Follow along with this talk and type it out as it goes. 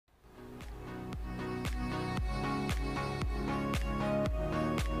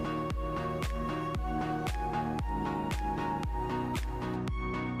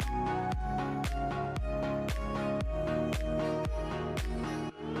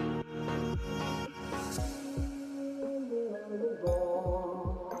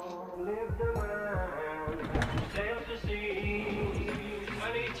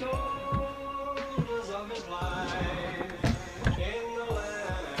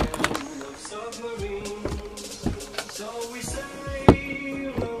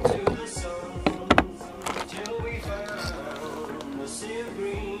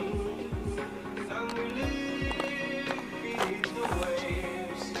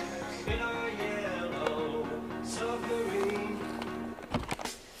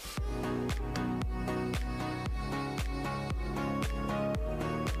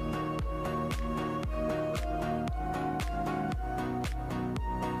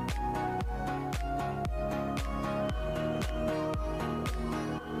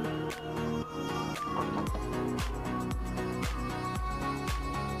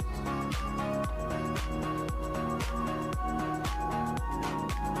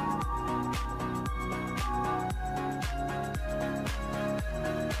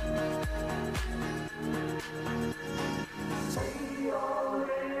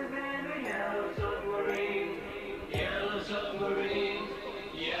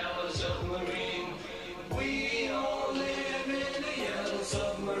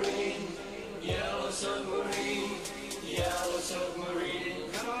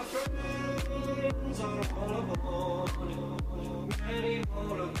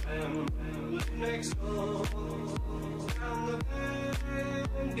takes hold, and the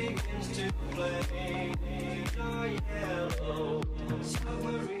band begins to play your yellow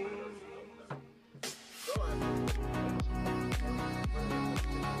submarine.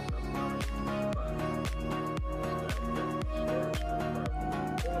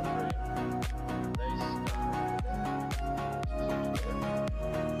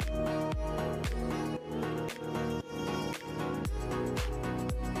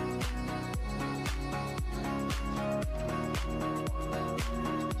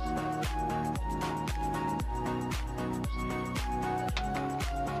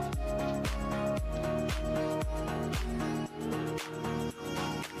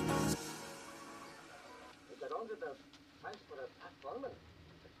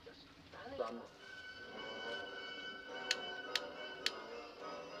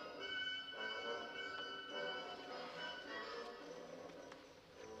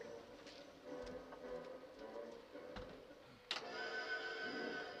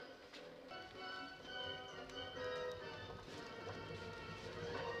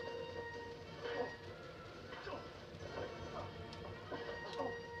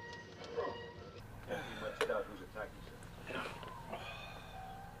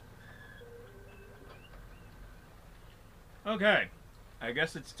 Okay, I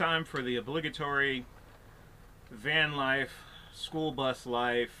guess it's time for the obligatory van life, school bus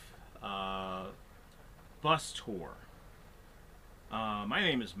life, bus tour. My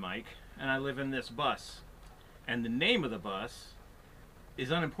name is Mike, and I live in this bus. And the name of the bus is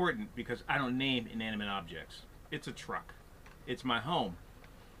unimportant because I don't name inanimate objects. It's a truck. It's my home.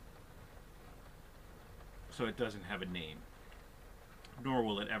 So it doesn't have a name, nor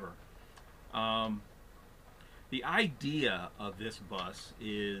will it ever. The idea of this bus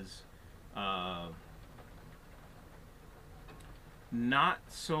is not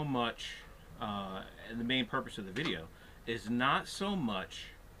so much, and the main purpose of the video is not so much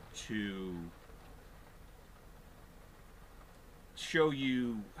to show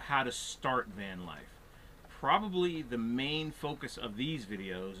you how to start van life. Probably the main focus of these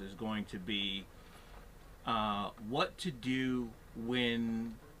videos is going to be what to do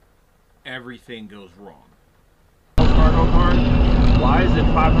when everything goes wrong. Cargo card? Why is it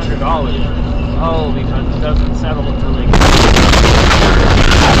 $500? Oh, because it doesn't settle until they get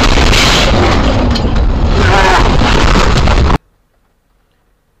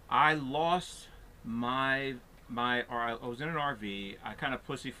I lost I was in an RV. I kind of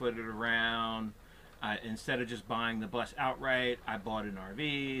pussyfooted around. Instead of just buying the bus outright, I bought an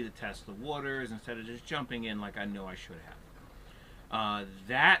RV to test the waters instead of just jumping in like I know I should have.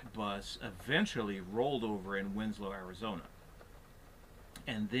 That bus eventually rolled over in Winslow, Arizona.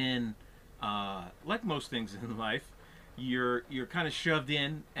 And then, like most things in life, you're kind of shoved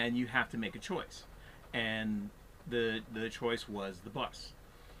in and you have to make a choice. And the choice was the bus.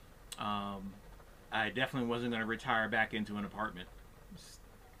 I definitely wasn't going to retire back into an apartment.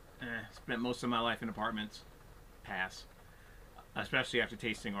 Spent most of my life in apartments. Pass. Especially after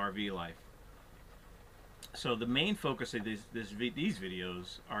tasting RV life. So the main focus of these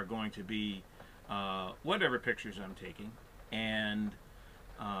videos are going to be whatever pictures I'm taking and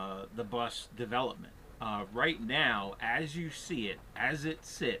the bus development. Right now, as you see it, as it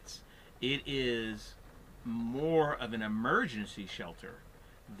sits, it is more of an emergency shelter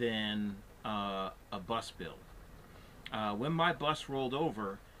than a bus build. When my bus rolled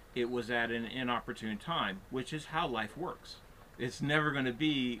over, it was at an inopportune time, which is how life works. It's never going to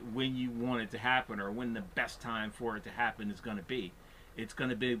be when you want it to happen or when the best time for it to happen is going to be. It's going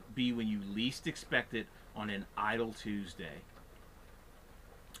to be when you least expect it on an idle Tuesday.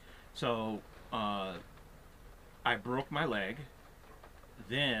 So I broke my leg.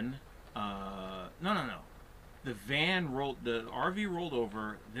 Then no. The RV rolled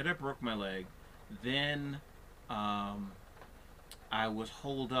over. Then I broke my leg. Then I was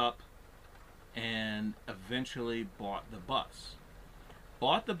holed up and eventually bought the bus.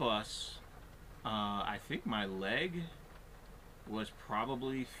 I think my leg was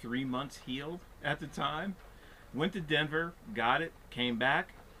probably 3 months healed at the time. Went to Denver, got it, came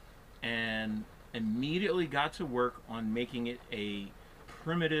back, and immediately got to work on making it a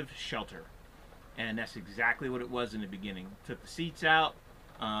primitive shelter. And that's exactly what it was in the beginning. Took the seats out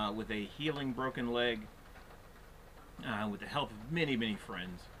with a healing broken leg with the help of many, many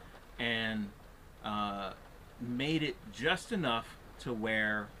friends. And made it just enough to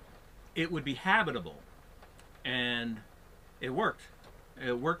where it would be habitable, and it worked.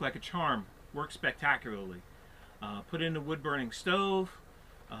 It worked like a charm. Worked spectacularly. Put in the wood-burning stove,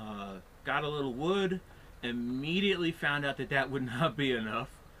 got a little wood, immediately found out that that would not be enough.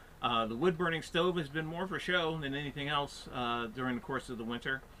 The wood burning stove has been more for show than anything else during the course of the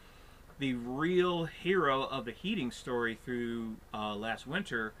winter. The real hero of the heating story through last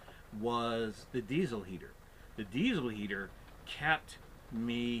winter was the diesel heater. The diesel heater kept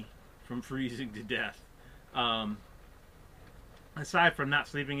me from freezing to death. Aside from not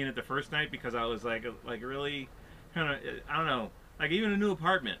sleeping in it the first night because I was like really kind of, I don't know, like even a new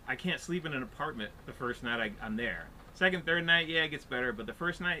apartment, I can't sleep in an apartment the first night I'm there. Second, third night, yeah, it gets better, but the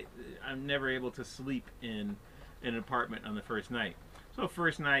first night, I'm never able to sleep in an apartment on the first night. So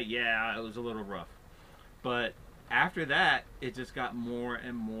first night, yeah, it was a little rough. But after that, it just got more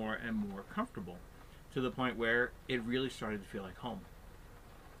and more and more comfortable to the point where it really started to feel like home.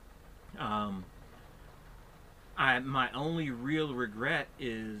 My only real regret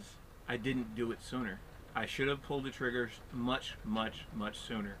is I didn't do it sooner. I should have pulled the triggers much, much, much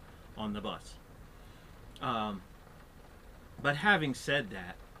sooner on the bus. But having said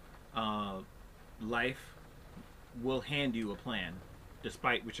that, life will hand you a plan,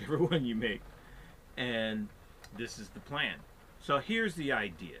 despite whichever one you make. And this is the plan. So here's the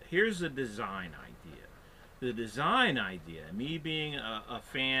idea. Here's the design idea. The design idea, me being a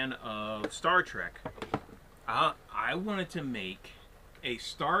fan of Star Trek, I wanted to make a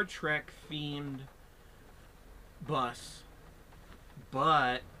Star Trek themed bus,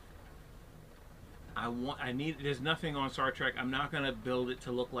 but there's nothing on Star Trek. I'm not going to build it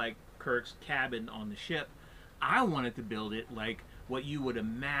to look like Kirk's cabin on the ship. I wanted to build it like what you would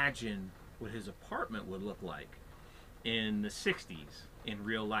imagine what his apartment would look like in the 60s in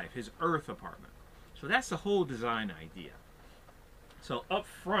real life, his Earth apartment. So that's the whole design idea. So up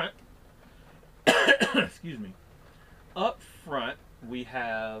front, excuse me, up front we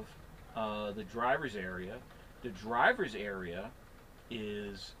have the driver's area. The driver's area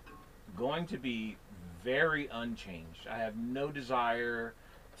is going to be very unchanged. I have no desire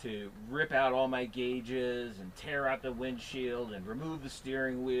to rip out all my gauges and tear out the windshield and remove the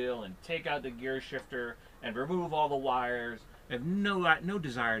steering wheel and take out the gear shifter and remove all the wires. I have no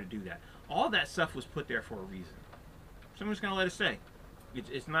desire to do that. All that stuff was put there for a reason. So I'm just going to let it stay.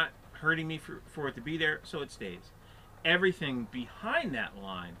 It's not hurting me for it to be there, so it stays. Everything behind that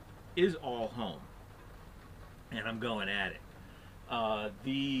line is all home. And I'm going at it.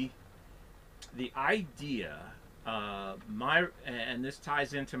 The idea, and this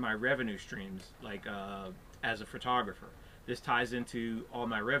ties into my revenue streams, like as a photographer. This ties into all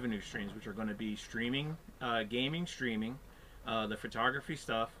my revenue streams, which are going to be streaming, gaming, streaming, the photography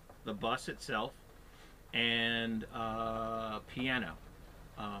stuff, the bus itself, and piano.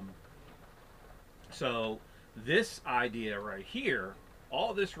 So this idea right here,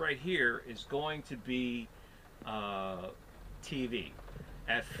 all this right here is going to be TV.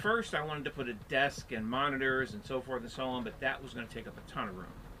 At first I wanted to put a desk and monitors and so forth and so on, but that was going to take up a ton of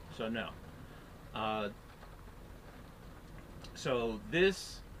room. So no. So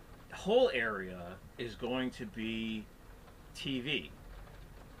this whole area is going to be TV.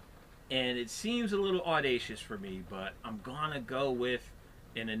 And it seems a little audacious for me, but I'm going to go with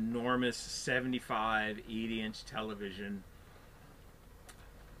an enormous 75, 80-inch television.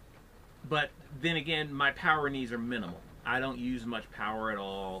 But then again, my power needs are minimal. I don't use much power at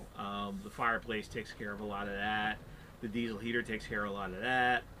all. The fireplace takes care of a lot of that. The diesel heater takes care of a lot of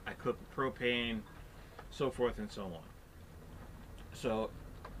that. I cook with propane, so forth and so on. So,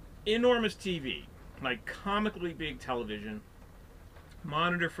 enormous TV, like comically big television,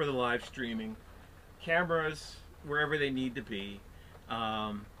 monitor for the live streaming, cameras wherever they need to be.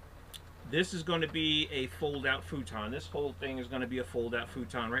 This is going to be a fold-out futon. This whole thing is going to be a fold-out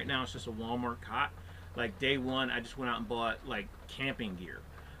futon. Right now it's just a Walmart cot. Like day one, I just went out and bought like camping gear.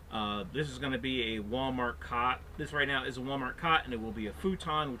 This is going to be a Walmart cot. This right now is a Walmart cot, and it will be a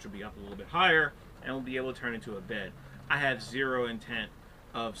futon, which will be up a little bit higher, and will be able to turn into a bed. I have zero intent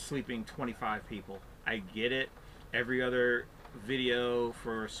of sleeping 25 people. I get it. Every other video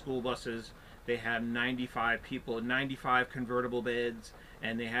for school buses, they have 95 people, 95 convertible beds,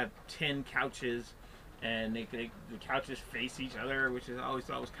 and they have 10 couches. And the couches face each other, which I always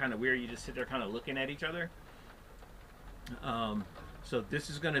thought was kind of weird. You just sit there kind of looking at each other. So this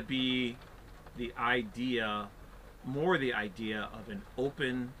is going to be the idea, more the idea of an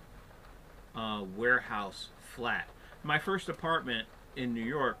open warehouse flat. My first apartment in New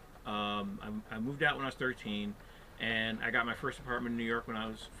York, I moved out when I was 13, and I got my first apartment in New York when I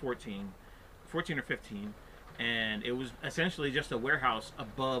was 14 or 15. And it was essentially just a warehouse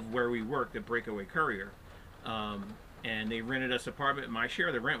above where we worked at Breakaway Courier. And they rented us an apartment. My share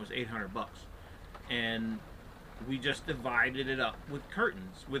of the rent was $800. And we just divided it up with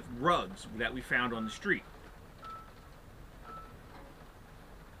curtains, with rugs that we found on the street.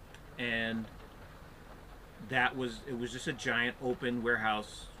 and it was just a giant open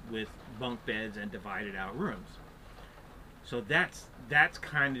warehouse with bunk beds and divided out rooms. So that's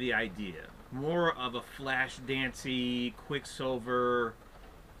kind of the idea. More of a flash dancy, Quicksilver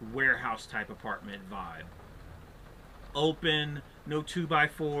warehouse type apartment vibe. Open, no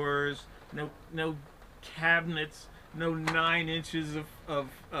 2x4s, no cabinets, no 9 inches of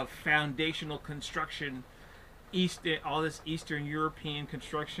foundational construction. All this Eastern European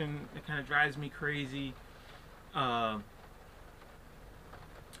construction, it kind of drives me crazy.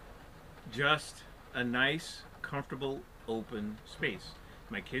 Just a nice, comfortable, open space.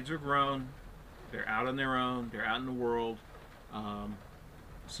 My kids are grown. They're out on their own. They're out in the world.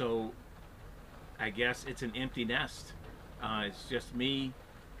 So I guess it's an empty nest. It's just me.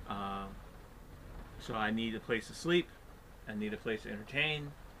 So I need a place to sleep. I need a place to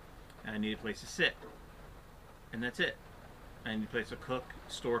entertain. And I need a place to sit. And that's it. I need a place to cook,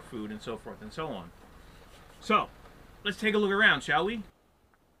 store food, and so forth and so on. So, let's take a look around, shall we?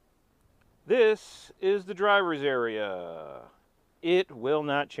 This is the driver's area. It will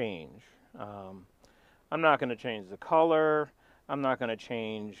not change. I'm not going to change the color. I'm not going to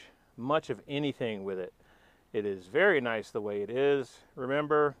change much of anything with it. It is very nice the way it is.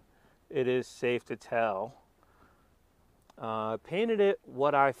 Remember, it is safe to tell. Painted it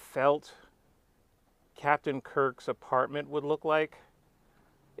what I felt Captain Kirk's apartment would look like.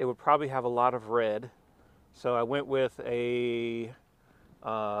 It would probably have a lot of red. So I went with a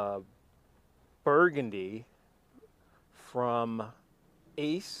burgundy from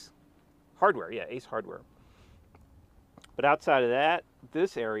Ace Hardware. Yeah, Ace Hardware. But outside of that,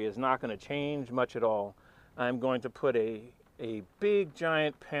 this area is not going to change much at all. I'm going to put a big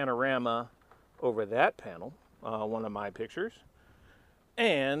giant panorama over that panel, one of my pictures.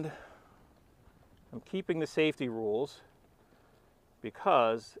 And I'm keeping the safety rules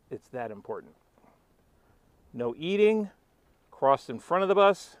because it's that important. No eating, crossed in front of the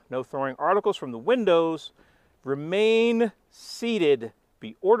bus, no throwing articles from the windows, remain seated,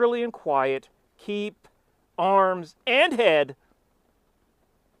 be orderly and quiet, keep arms and head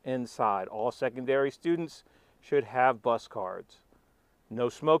inside. All secondary students should have bus cards. No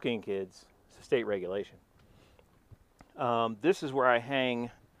smoking, kids. It's a state regulation. This is where I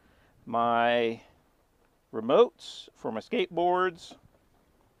hang my remotes for my skateboards.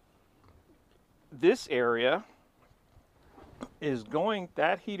 This area is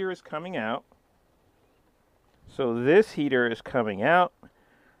that heater is coming out. So this heater is coming out.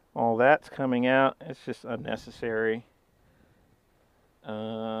 All that's coming out. It's just unnecessary.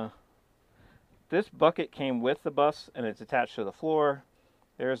 This bucket came with the bus and it's attached to the floor.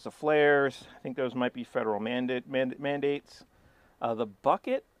 There's the flares. I think those might be federal mandates. The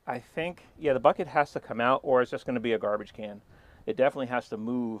bucket, I think, yeah, the bucket has to come out or it's just going to be a garbage can. It definitely has to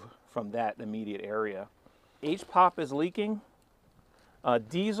move from that immediate area. H-pop is leaking.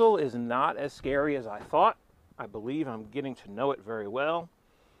 Diesel is not as scary as I thought. I believe I'm getting to know it very well.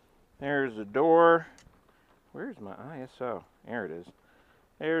 There's the door. Where's my ISO? There it is.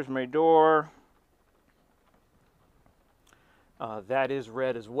 There's my door. That is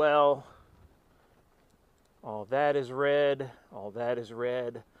red as well. All that is red. All that is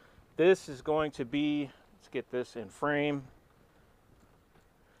red. This is going to be, let's get this in frame.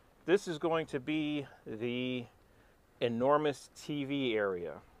 This is going to be the enormous TV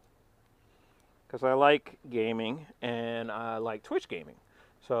area. Because I like gaming and I like Twitch gaming.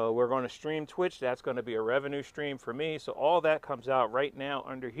 So we're going to stream Twitch. That's going to be a revenue stream for me. So all that comes out right now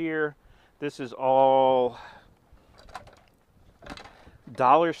under here. This is all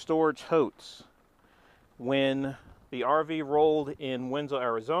dollar store totes. When the RV rolled in Winslow,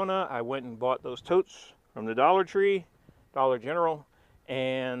 Arizona, I went and bought those totes from the Dollar Tree, Dollar General,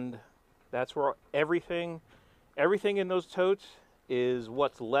 and that's where everything in those totes is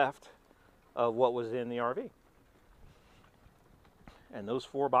what's left of what was in the RV. And those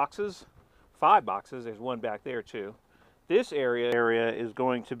 5 boxes, there's one back there too. This area is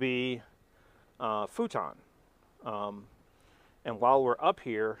going to be futon. And while we're up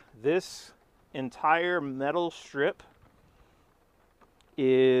here, this entire metal strip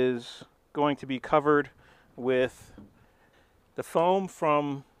is going to be covered with the foam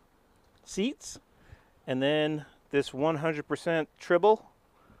from seats, and then this 100% tribble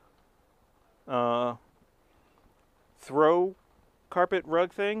throw carpet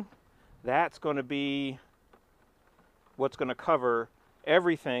rug thing. That's going to be what's going to cover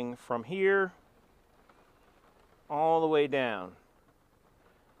everything from here all the way down.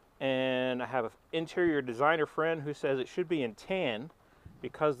 And I have an interior designer friend who says it should be in tan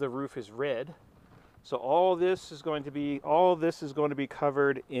because the roof is red. So all this is going to be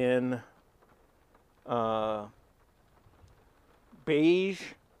covered in beige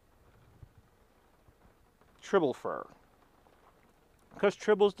tribble fur, because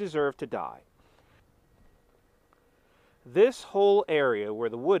tribbles deserve to die. This whole area where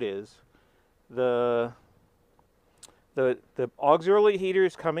the wood is, the auxiliary heater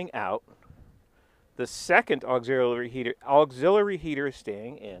is coming out. The second auxiliary heater is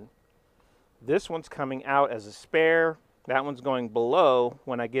staying in. This one's coming out as a spare. That one's going below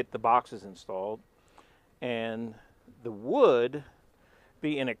when I get the boxes installed. And the wood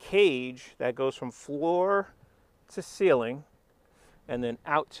be in a cage that goes from floor to ceiling and then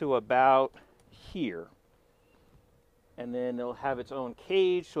out to about here. And then it'll have its own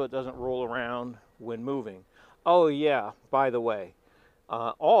cage so it doesn't roll around when moving. Oh yeah, by the way,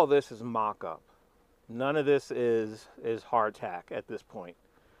 all this is mock-up. None of this is hardtack at this point.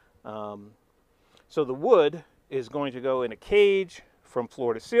 So the wood is going to go in a cage from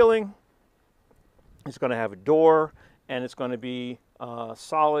floor to ceiling. It's going to have a door, and it's going to be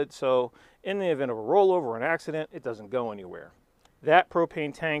solid, so in the event of a rollover or an accident, it doesn't go anywhere. That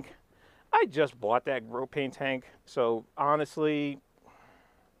propane tank, I just bought that propane tank, so honestly,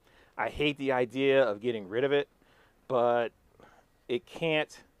 I hate the idea of getting rid of it, but I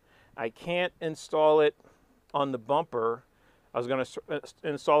can't install it on the bumper. I was going to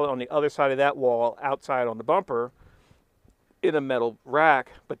install it on the other side of that wall, outside on the bumper, in a metal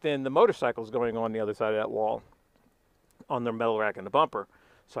rack, but then the motorcycle is going on the other side of that wall, on the metal rack and the bumper.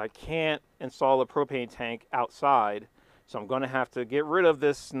 So I can't install a propane tank outside. So I'm going to have to get rid of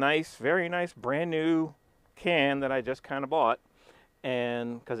this nice, very nice, brand new can that I just kind of bought,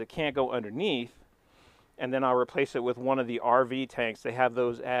 and because it can't go underneath. And then I'll replace it with one of the RV tanks. They have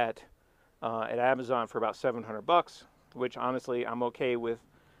those at Amazon for about $700, which honestly I'm okay with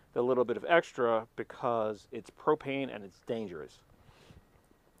the little bit of extra because it's propane and it's dangerous.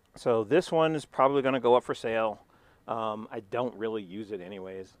 So this one is probably going to go up for sale. I don't really use it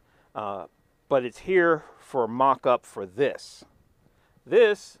anyways, but it's here for mock-up for this.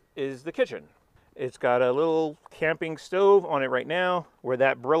 This is the kitchen. It's got a little camping stove on it right now, where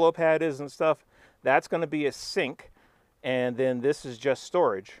that Brillo pad is and stuff. That's going to be a sink, and then this is just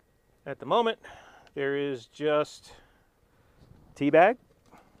storage. At the moment, there is just tea bag,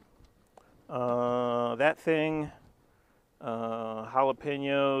 that thing,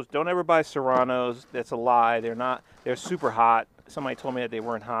 jalapenos. Don't ever buy Serranos. That's a lie. They're not. They're super hot. Somebody told me that they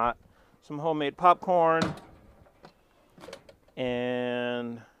weren't hot. Some homemade popcorn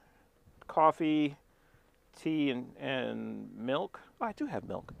and coffee, tea, and milk. Oh, I do have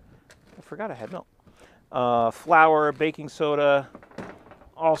milk. I forgot I had milk. Flour, baking soda,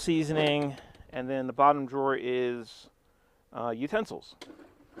 all seasoning, and then the bottom drawer is utensils.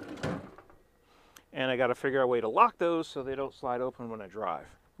 And I got to figure out a way to lock those so they don't slide open when I drive.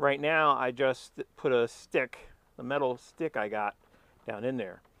 Right now, I just put a stick, the metal stick I got, down in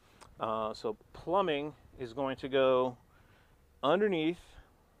there. So plumbing is going to go underneath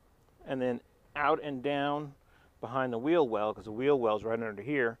and then out and down behind the wheel well, because the wheel well's right under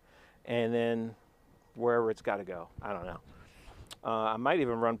here, and then wherever it's got to go. I don't know. I might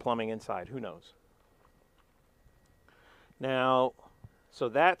even run plumbing inside. Who knows? Now, so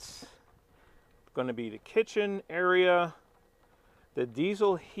that's going to be the kitchen area. The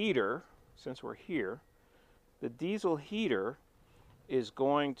diesel heater, since we're here, the diesel heater is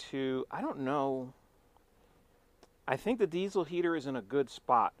going to, I don't know, I think the diesel heater is in a good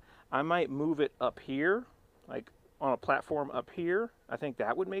spot. I might move it up here, like on a platform up here. I think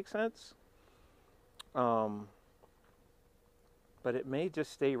that would make sense. But it may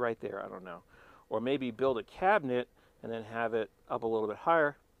just stay right there. I don't know. Or maybe build a cabinet and then have it up a little bit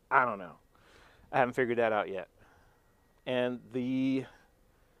higher. I don't know. I haven't figured that out yet. And the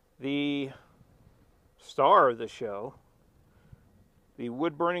star of the show, the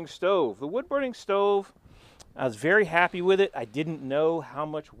wood-burning stove. The wood-burning stove, I was very happy with it. I didn't know how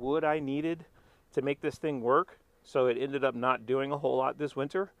much wood I needed to make this thing work, so it ended up not doing a whole lot this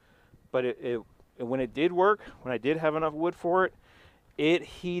winter. But when it did work, when I did have enough wood for it, it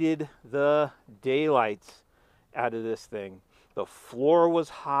heated the daylights out of this thing. The floor was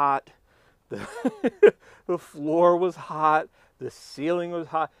hot. The floor was hot. The ceiling was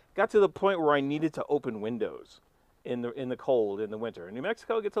hot. Got to the point where I needed to open windows in the cold in the winter. In New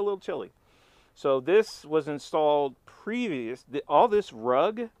Mexico, it gets a little chilly. So this was installed previous. All this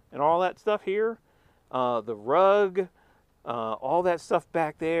rug and all that stuff here, the rug, all that stuff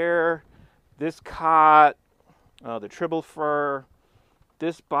back there, this cot, the tribble fur,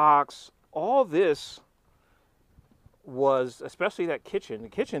 this box, all this was, especially that kitchen, the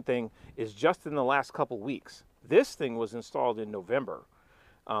kitchen thing is just in the last couple weeks. This thing was installed in November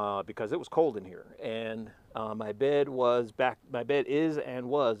because it was cold in here. And my bed is and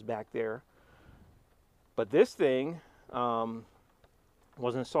was back there. But this thing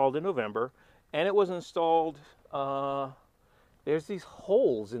was installed in November, and it was installed, there's these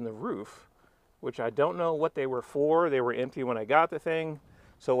holes in the roof, which I don't know what they were for. They were empty when I got the thing.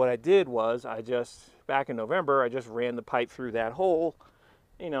 So what I did was back in November, I just ran the pipe through that hole.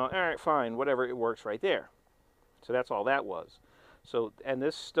 All right, fine, whatever, it works right there. So that's all that was. So, and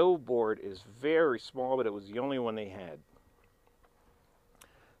this stove board is very small, but it was the only one they had.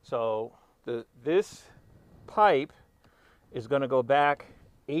 So this pipe is going to go back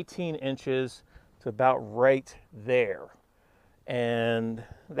 18 inches to about right there. And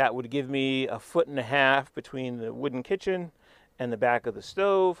that would give me 1.5 feet between the wooden kitchen and the back of the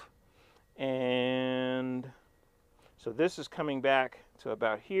stove. And so this is coming back to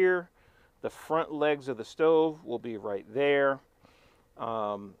about here. The front legs of the stove will be right there.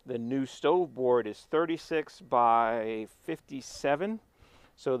 The new stove board is 36 by 57.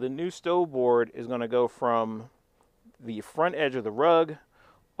 So the new stove board is going to go from the front edge of the rug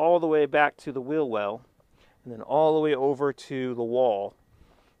all the way back to the wheel well, and then all the way over to the wall.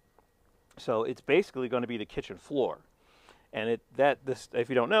 So it's basically going to be the kitchen floor. And if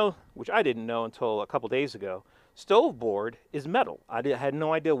you don't know, which I didn't know until a couple days ago, stove board is metal. I had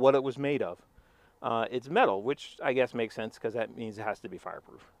no idea what it was made of. It's metal, which I guess makes sense because that means it has to be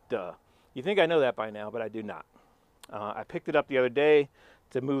fireproof. Duh. You think I know that by now, but I do not. I picked it up the other day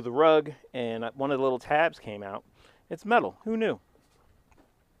to move the rug, and one of the little tabs came out. It's metal. Who knew?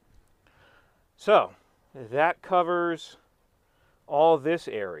 So that covers all this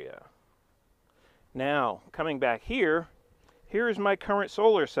area. Now, coming back here, here's my current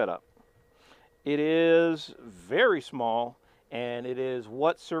solar setup. It is very small, and it is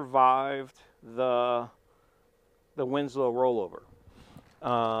what survived the Winslow rollover.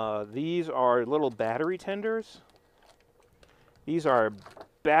 These are little battery tenders. These are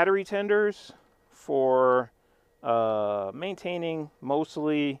battery tenders for maintaining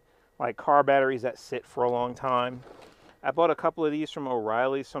mostly like car batteries that sit for a long time. I bought a couple of these from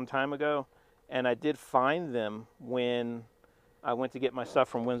O'Reilly's some time ago, and I did find them when I went to get my stuff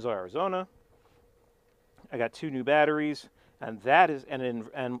from Winslow, Arizona. I got 2 new batteries, and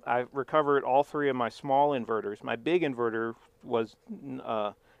I recovered all 3 of my small inverters. My big inverter was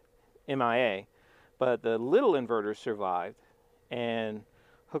MIA, but the little inverter survived, and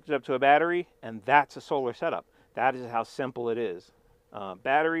hooked it up to a battery, and that's a solar setup. That is how simple it is.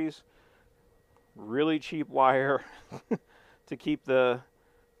 Batteries, really cheap wire to keep the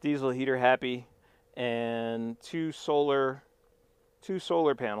diesel heater happy, and two solar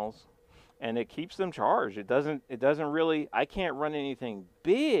panels, and it keeps them charged. It doesn't really, I can't run anything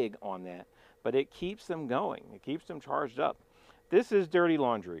big on that, but it keeps them going. It keeps them charged up. This is dirty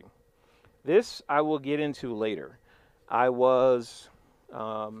laundry. This I will get into later. I was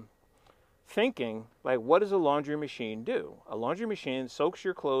thinking, like, what does a laundry machine do? A laundry machine soaks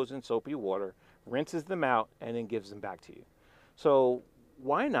your clothes in soapy water, rinses them out, and then gives them back to you. So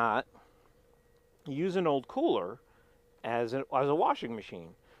why not use an old cooler as a washing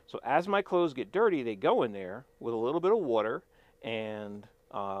machine? So as my clothes get dirty, they go in there with a little bit of water and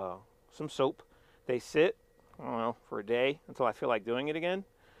some soap. They sit, I don't know, for a day until I feel like doing it again.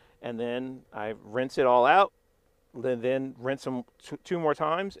 And then I rinse it all out, then rinse them 2 more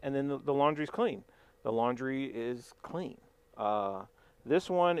times, and then the laundry's clean. The laundry is clean. This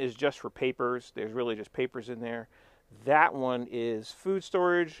one is just for papers. There's really just papers in there. That one is food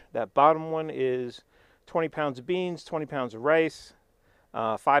storage. That bottom one is 20 pounds of beans, 20 pounds of rice,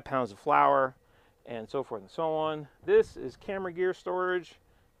 5 pounds of flour, and so forth and so on. This is camera gear storage.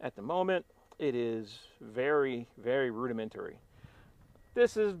 At the moment, it is very, very rudimentary.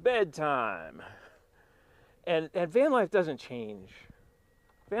 This is bedtime. And van life doesn't change.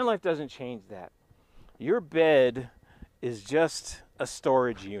 Van life doesn't change that. Your bed is just a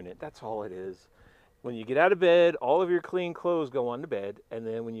storage unit. That's all it is. When you get out of bed, all of your clean clothes go on the bed, and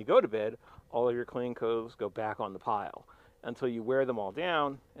then when you go to bed, all of your clean clothes go back on the pile until you wear them all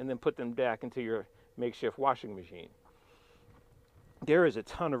down and then put them back into your makeshift washing machine. There is a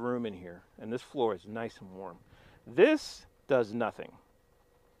ton of room in here, and this floor is nice and warm. This does nothing.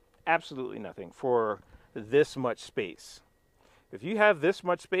 Absolutely nothing for this much space. If you have this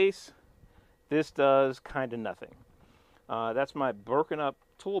much space, this does kind of nothing. That's my broken up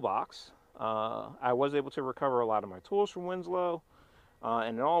toolbox. I was able to recover a lot of my tools from Winslow,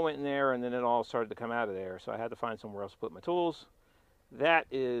 and it all went in there, and then it all started to come out of there, so I had to find somewhere else to put my tools. That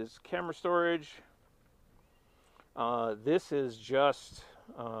is camera storage. This is just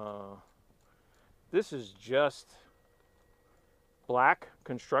black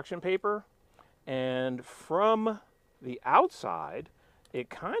construction paper, and from the outside, it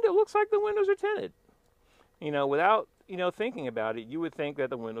kind of looks like the windows are tinted. Without thinking about it, you would think that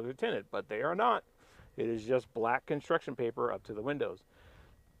the windows are tinted, but they are not. It is just black construction paper up to the windows.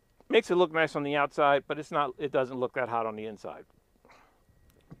 Makes it look nice on the outside, but it's not. It doesn't look that hot on the inside.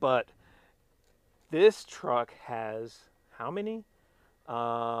 But this truck has how many?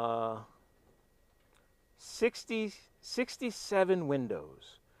 67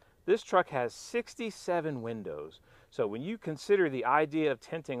 windows. This truck has 67 windows. So when you consider the idea of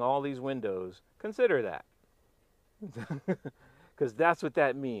tinting all these windows, consider that. Because that's what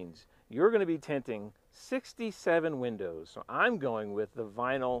that means. You're going to be tinting 67 windows. So I'm going with the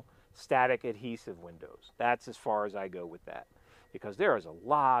vinyl static adhesive windows. That's as far as I go with that. Because there is a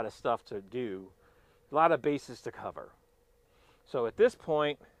lot of stuff to do, a lot of bases to cover. So at this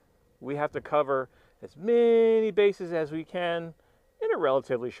point, we have to cover as many bases as we can in a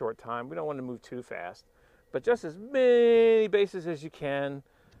relatively short time. We don't want to move too fast, but just as many bases as you can,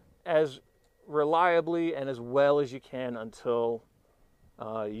 as reliably and as well as you can until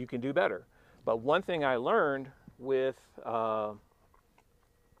you can do better. But one thing I learned with the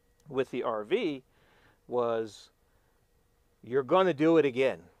RV was you're going to do it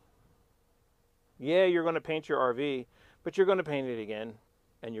again. Yeah, you're going to paint your RV, but you're going to paint it again,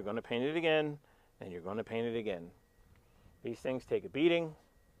 and you're going to paint it again, and you're going to paint it again. These things take a beating,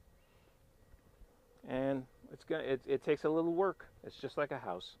 and it takes a little work. It's just like a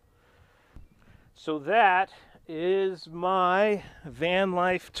house. So that is my van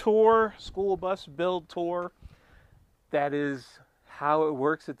life tour, school bus build tour. That is how it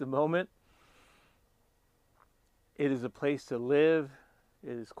works at the moment. It is a place to live.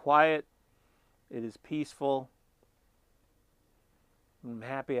 It is quiet. It is peaceful. I'm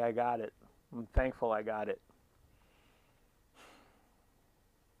happy I got it. I'm thankful I got it.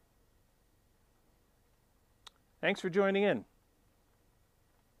 Thanks for joining in.